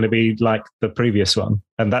it's not going to be like the previous one.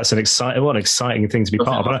 And that's an exciting thing to be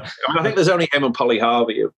part of. I think there's only him and Polly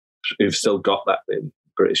Harvey who've still got that in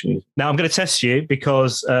British music. Now I'm going to test you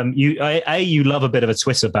because you love a bit of a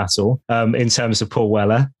Twitter battle in terms of Paul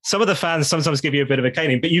Weller. Some of the fans sometimes give you a bit of a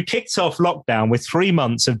caning, but you kicked off lockdown with 3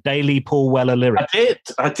 months of daily Paul Weller lyrics.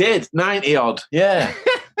 I did 90 odd. Yeah.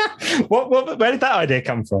 Where did that idea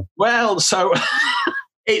come from? Well, so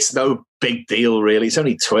it's no big deal really. It's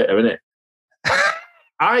only Twitter, isn't it?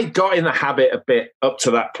 I got in the habit a bit up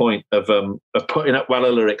to that point of putting up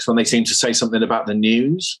Weller lyrics when they seemed to say something about the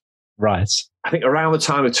news. Right. I think around the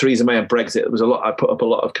time of Theresa May and Brexit, there was I put up a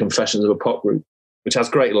lot of Confessions of a Pop Group, which has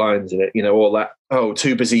great lines in it. You know, all that,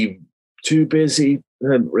 too busy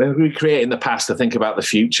recreating the past to think about the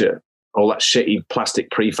future. All that shitty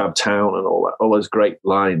plastic prefab town and all those great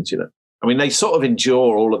lines, you know. I mean, they sort of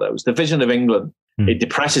endure all of those. The Vision of England, it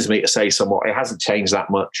depresses me to say somewhat. It hasn't changed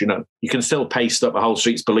that much, you know. You can still paste up a whole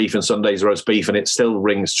street's belief in Sunday's roast beef and it still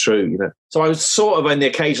rings true, you know. So I was sort of in the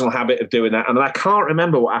occasional habit of doing that. And I can't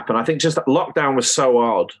remember what happened. I think just that lockdown was so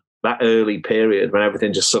odd, that early period when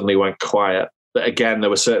everything just suddenly went quiet, that again,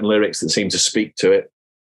 there were certain lyrics that seemed to speak to it.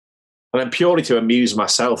 And then purely to amuse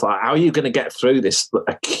myself, like, how are you going to get through this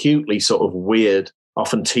acutely sort of weird,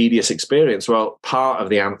 often tedious experience? Well, part of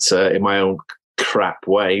the answer in my own crap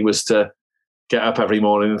way was to get up every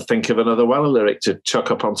morning and think of another Weller lyric to chuck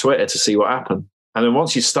up on Twitter to see what happened. And then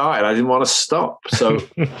once you started, I didn't want to stop. So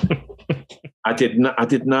I did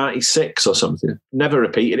 96 or something. Never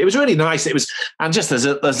repeated. It was really nice. It was, and just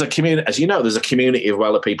there's a community, as you know, there's a community of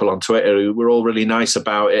Weller people on Twitter who were all really nice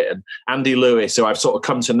about it. And Andy Lewis, who I've sort of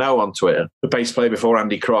come to know on Twitter, the bass player before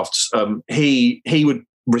Andy Crofts, he would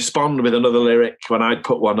respond with another lyric when I'd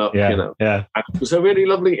put one up, you know. Yeah. And it was a really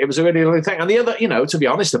lovely thing. And the other, you know, to be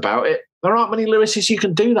honest about it, there aren't many lyricists you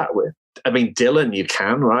can do that with. I mean, Dylan, you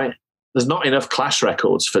can, right? There's not enough Clash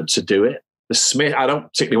records to do it. The Smith, I don't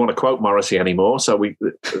particularly want to quote Morrissey anymore, so I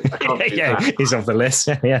can't do that. He's off the list.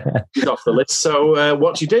 Yeah, he's off the list. So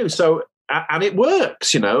what do you do? So, and it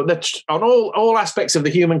works, you know, that on all aspects of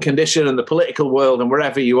the human condition and the political world and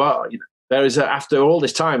wherever you are, you know. There is after all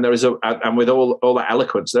this time, there is and with all that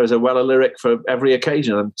eloquence, there is a Weller lyric for every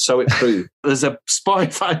occasion, and so it proved. There's a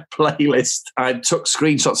Spotify playlist. I took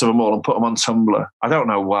screenshots of them all and put them on Tumblr. I don't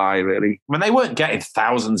know why, really. I mean, they weren't getting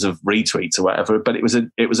thousands of retweets or whatever, but it was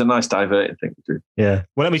a nice diverting thing to do. Yeah.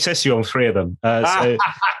 Well, let me test you on 3 of them. So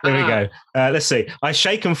there we go. Let's see. I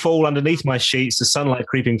shake and fall underneath my sheets, the sunlight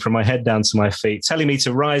creeping from my head down to my feet, telling me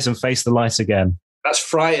to rise and face the light again. That's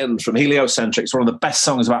Frightened from Heliocentric. It's one of the best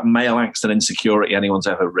songs about male angst and insecurity anyone's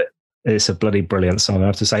ever written. It's a bloody brilliant song, I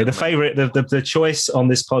have to say. The favourite, the choice on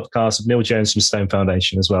this podcast of Neil Jones from Stone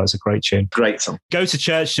Foundation as well. It's a great tune. Great song. Go to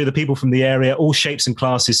church to the people from the area. All shapes and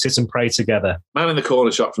classes sit and pray together. Man in the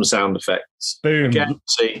Corner Shop from Sound Effects. Boom. Again,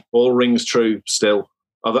 see, all rings true still.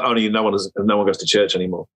 Only no one goes to church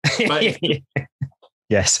anymore. But,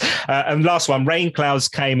 yes. And last one, rain clouds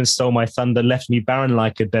came and stole my thunder, left me barren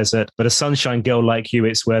like a desert. But a sunshine girl like you,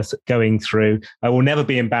 it's worth going through. I will never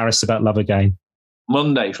be embarrassed about love again.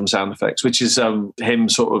 Monday from Sound Effects, which is him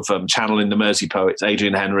sort of channeling the Mersey poets,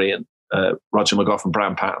 Adrian Henry and Roger McGough and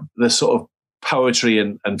Brown Patton. The sort of poetry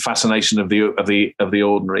and fascination of the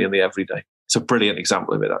ordinary and the everyday. It's a brilliant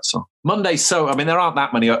example of it, that song. Monday, so, I mean, there aren't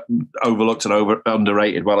that many overlooked and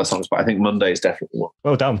underrated Weller songs, but I think Monday is definitely one.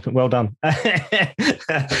 Well done, well done.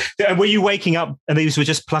 Were you waking up and these were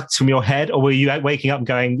just plucked from your head, or were you waking up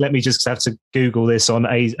going, let me just have to Google this on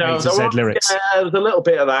A to Z lyrics? Yeah, there's a little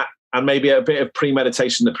bit of that. and maybe a bit of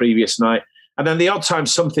premeditation the previous night. And then the odd time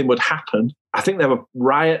something would happen. I think there were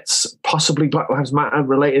riots, possibly Black Lives Matter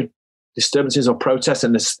related disturbances or protests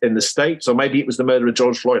in the States, or maybe it was the murder of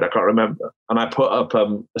George Floyd. I can't remember. And I put up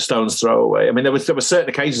a stone's throw away. I mean, there were certain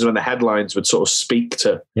occasions when the headlines would sort of speak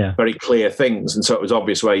to very clear things, and so it was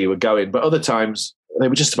obvious where you were going. But other times they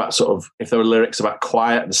were just about sort of, if there were lyrics about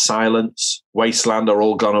quiet and silence, wasteland or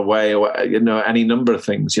all gone away, or any number of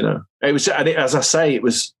things. It was, and as I say, it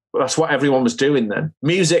was. That's what everyone was doing then.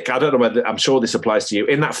 Music, I don't know whether, I'm sure this applies to you.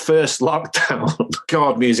 In that first lockdown,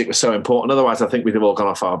 God, music was so important. Otherwise, I think we'd have all gone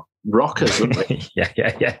off our rockers, wouldn't we?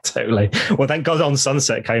 yeah, totally. Well, thank God On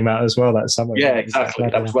Sunset came out as well that summer. Yeah, exactly.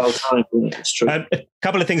 That was well timed, wasn't it? It's true. A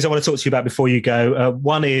couple of things I want to talk to you about before you go.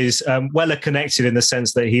 One is Weller connected in the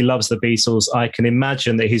sense that he loves the Beatles. I can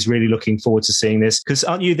imagine that he's really looking forward to seeing this, because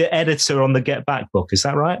aren't you the editor on the Get Back book? Is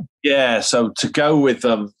that right? Yeah. So to go with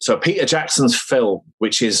Peter Jackson's film,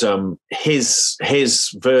 which is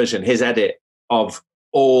his version, his edit of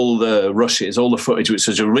all the rushes, all the footage, which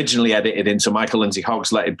was originally edited into Michael Lindsay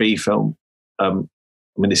Hogg's Let It Be film. I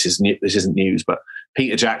mean, this isn't news, but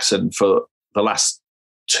Peter Jackson for the last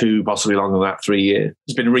 2, possibly longer than that, 3 years,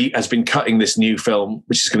 has been cutting this new film,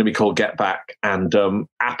 which is going to be called Get Back. And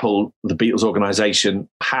Apple, the Beatles organization,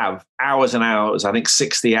 have hours and hours, I think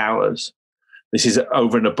 60 hours. This is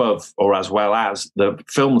over and above, or as well as, the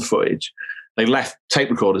film footage. They left tape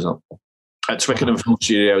recorders on at Twickenham Film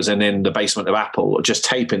Studios and in the basement of Apple, just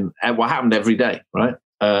taping what happened every day, right?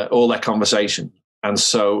 All their conversation. And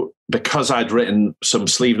so, because I'd written some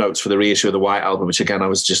sleeve notes for the reissue of the White Album, which again, that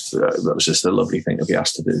was just a lovely thing to be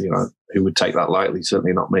asked to do. Who would take that lightly?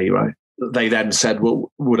 Certainly not me, right? They then said,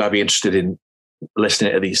 well, would I be interested in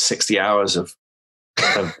listening to these 60 hours of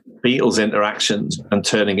Beatles interactions and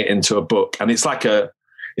turning it into a book? And it's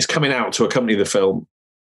coming out to accompany the film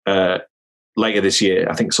later this year,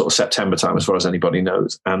 I think sort of September time, as far as anybody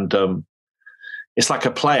knows. And it's like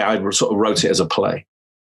a play. I sort of wrote it as a play.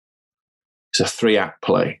 It's a 3-act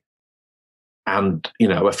play. And,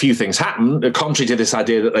 a few things happen, contrary to this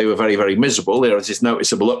idea that they were very, very miserable. There is this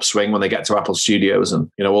noticeable upswing when they get to Apple Studios,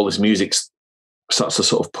 and, all this music starts to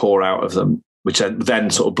sort of pour out of them, which then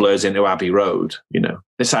sort of blurs into Abbey Road.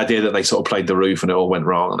 This idea that they sort of played the roof and it all went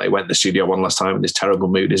wrong and they went to the studio one last time in this terrible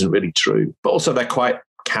mood isn't really true. But also they're quite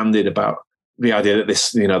candid about the idea that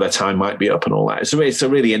this, their time might be up and all that. It's a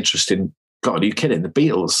really interesting, God, are you kidding? The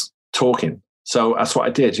Beatles talking. So that's what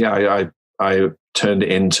I did. Yeah, I turned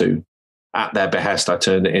it into, at their behest, I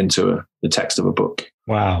turned it into the text of a book.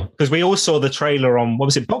 Wow. Because we all saw the trailer on, what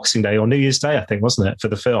was it, Boxing Day or New Year's Day, I think, wasn't it, for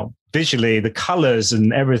the film? Visually, the colours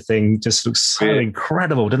and everything just looks so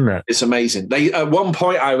incredible, didn't it? It's amazing. They, at one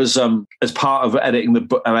point, I was, as part of editing the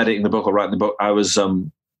book or writing the book, I was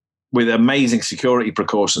with amazing security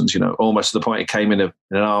precautions, almost to the point it came in an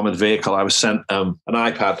armoured vehicle. I was sent an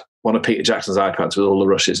iPad, one of Peter Jackson's iPads with all the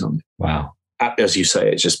rushes on it. Wow. As you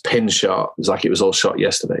say, it's just pin sharp. It's like it was all shot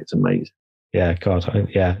yesterday. It's amazing. Yeah, God,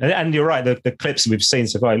 yeah. And you're right, the clips we've seen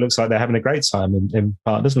so far, it looks like they're having a great time in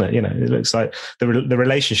part, doesn't it? It looks like the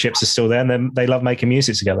relationships are still there, and they love making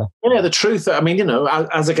music together. Yeah, the truth, I mean,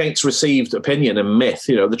 as against received opinion and myth,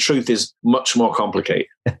 the truth is much more complicated.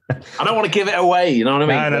 I don't want to give it away, you know what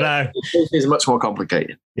I mean? No. The truth is much more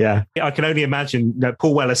complicated. Yeah, I can only imagine that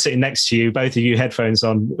Paul Weller sitting next to you, both of you headphones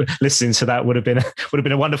on, listening to that would have been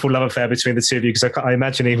a wonderful love affair between the two of you, because I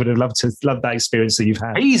imagine he would have loved that experience that you've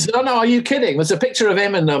had. No, are you kidding? There's a picture of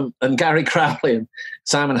him and Gary Crowley and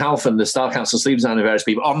Simon Halfon, the Star Council sleeve designer, and various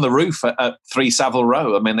people on the roof at 3 Savile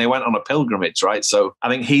Row. I mean, they went on a pilgrimage, right? So I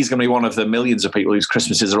think he's going to be one of the millions of people whose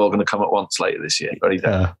Christmases are all going to come at once later this year.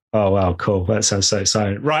 Oh, wow, cool. That sounds so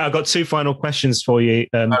exciting. Right, I've got 2 final questions for you,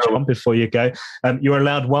 John, before you go. You're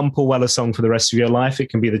allowed one Paul Weller song for the rest of your life. It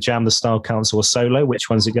can be the Jam, the Style Council, or solo. Which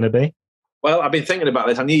one's it going to be? Well, I've been thinking about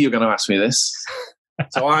this. I knew you were going to ask me this.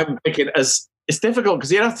 So I'm picking it's difficult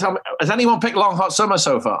because you have to tell me, has anyone picked Long Hot Summer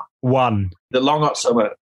so far? One. The Long Hot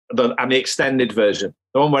Summer and the extended version.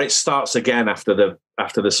 The one where it starts again after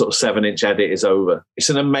the sort of 7-inch edit is over. It's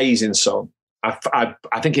an amazing song. I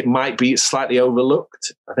think it might be slightly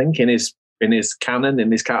overlooked, I think, in his canon,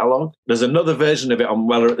 in his catalogue. There's another version of it on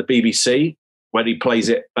Weller at the BBC when he plays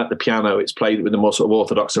it at the piano. It's played with a more sort of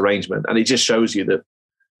orthodox arrangement, and it just shows you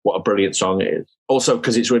what a brilliant song it is. Also,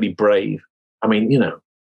 because it's really brave. I mean,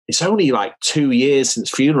 it's only like 2 years since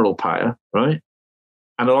Funeral Pyre, right?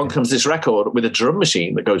 And along comes this record with a drum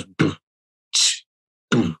machine that goes boom, ch,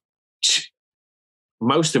 boom, ch,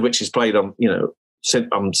 most of which is played on,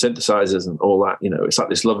 on synthesizers and all that. It's like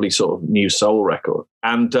this lovely sort of new soul record.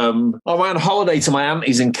 And I went on holiday to my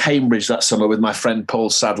auntie's in Cambridge that summer with my friend Paul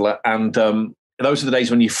Sadler, and those are the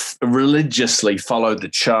days when you religiously followed the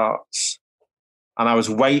charts. And I was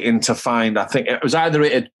waiting to find, I think it was either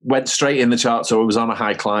it went straight in the charts or it was on a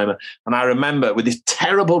high climber. And I remember with this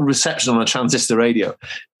terrible reception on a transistor radio,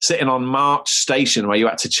 sitting on March Station where you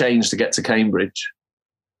had to change to get to Cambridge,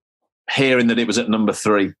 hearing that it was at number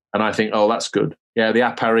 3. And I think, oh, that's good. Yeah, the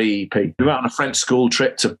Appareil EP. We went on a French school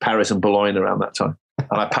trip to Paris and Boulogne around that time.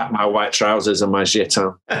 And I packed my white trousers and my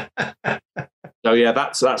gitan. So yeah,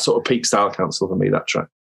 that's that sort of peak Style Council for me, that track.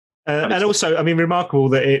 And also, I mean, remarkable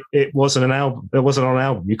that it wasn't an album. It wasn't on an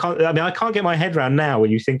album. You can't. I mean, I can't get my head around now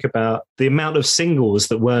when you think about the amount of singles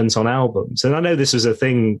that weren't on albums. And I know this was a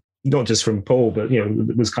thing, not just from Paul, but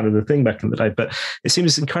it was kind of the thing back in the day. But it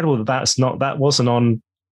seems incredible that wasn't on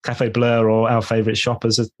Café Blair or Our Favourite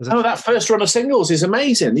Shoppers. Oh, that first run of singles is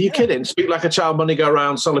amazing. Are you kidding? Speak Like a Child, Money Go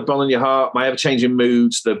Round, Solid Bond in Your Heart, My Ever Changing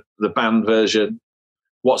Moods, the band version,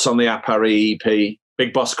 What's on the Appareil EP.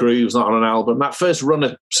 Big Boss Groove's not on an album. That first run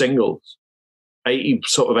of singles,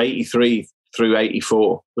 83 through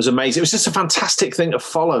 84, was amazing. It was just a fantastic thing to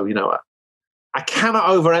follow, I cannot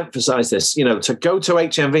overemphasize this, to go to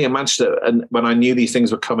HMV in Manchester and when I knew these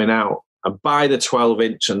things were coming out and buy the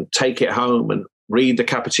 12-inch and take it home and read the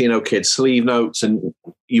Cappuccino Kid sleeve notes, and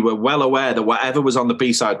you were well aware that whatever was on the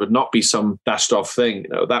B-side would not be some dashed off thing.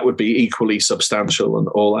 That would be equally substantial and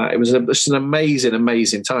all that. It was just an amazing,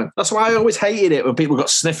 amazing time. That's why I always hated it when people got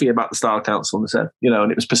sniffy about the Style Council and said,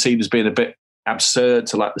 and it was perceived as being a bit absurd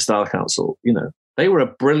to like the Style Council. They were a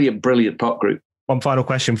brilliant, brilliant pop group. One final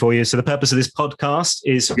question for you. So the purpose of this podcast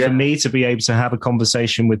is for me to be able to have a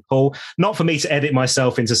conversation with Paul, not for me to edit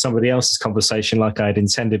myself into somebody else's conversation like I had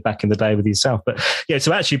intended back in the day with yourself, but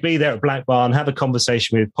to actually be there at Black Barn, have a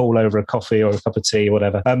conversation with Paul over a coffee or a cup of tea or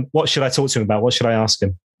whatever. What should I talk to him about? What should I ask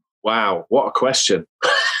him? Wow, what a question.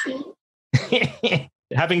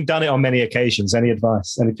 Having done it on many occasions, any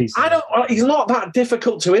advice, any piece? He's not that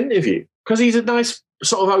difficult to interview because he's a nice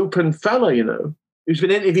sort of open fella, who's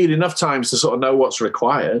been interviewed enough times to sort of know what's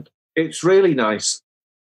required. It's really nice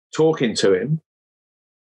talking to him.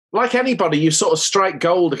 Like anybody, you sort of strike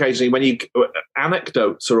gold occasionally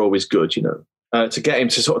anecdotes are always good, to get him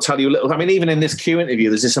to sort of tell you a little. I mean, even in this Q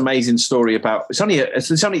interview, there's this amazing story about, it's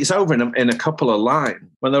over in a couple of lines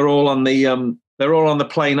when they're all on the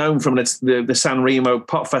plane home from the San Remo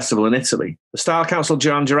Pop Festival in Italy. The Style Council,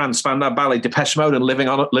 Duran Duran, Spandau Ballet, Depeche Mode, and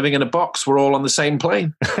living in a box were all on the same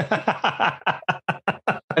plane.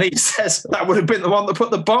 And he says that would have been the one that put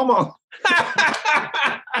the bomb on.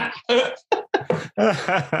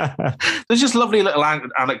 There's just lovely little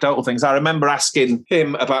anecdotal things. I remember asking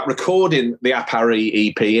him about recording the Appareil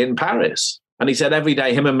EP in Paris. And he said every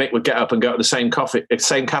day him and Mick would get up and go to the same cafe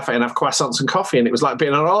and have croissants and coffee. And it was like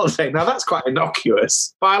being on holiday. Now, that's quite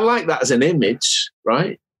innocuous. But I like that as an image,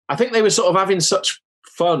 right? I think they were sort of having such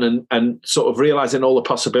fun and sort of realizing all the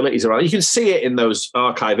possibilities around. You can see it in those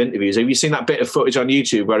archive interviews. Have you seen that bit of footage on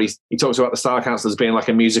YouTube where he talks about the Style Council as being like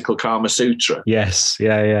a musical Kama Sutra? Yes,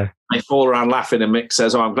 yeah. They fall around laughing and Mick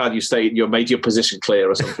says, "Oh, I'm glad you made your position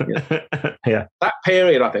clear," or something. Yeah. That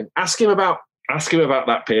period, I think. Ask him about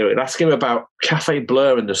that period. Ask him about Café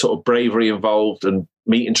Blair and the sort of bravery involved and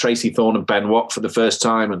meeting Tracy Thorn and Ben Watt for the first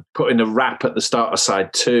time and putting a rap at the start of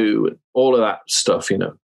side 2 and all of that stuff,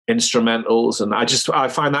 instrumentals. And I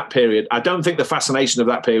find that period, I don't think the fascination of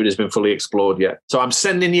that period has been fully explored yet. So I'm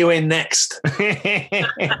sending you in next.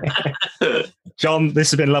 John,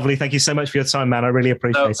 this has been lovely. Thank you so much for your time, man. I really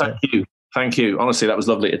appreciate it. Thank you. Honestly, that was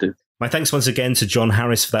lovely to do. My thanks once again to John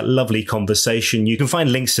Harris for that lovely conversation. You can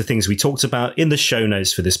find links to things we talked about in the show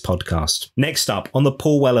notes for this podcast. Next up, on the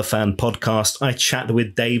Paul Weller Fan podcast, I chat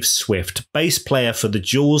with Dave Swift, bass player for the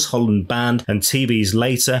Jules Holland Band and TV's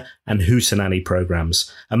Later and Hootenanny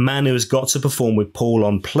programs. A man who has got to perform with Paul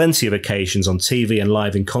on plenty of occasions on TV and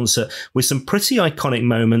live in concert, with some pretty iconic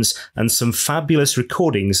moments and some fabulous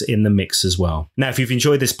recordings in the mix as well. Now, if you've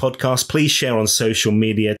enjoyed this podcast, please share on social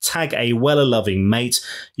media, tag a Weller-loving mate.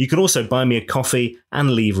 You can also buy me a coffee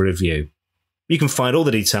and leave a review. You can find all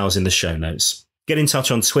the details in the show notes. Get in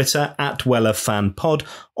touch on Twitter @WellerFanPod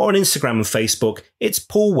or on Instagram and Facebook. It's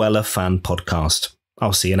Paul Weller Fan Podcast.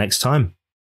 I'll see you next time.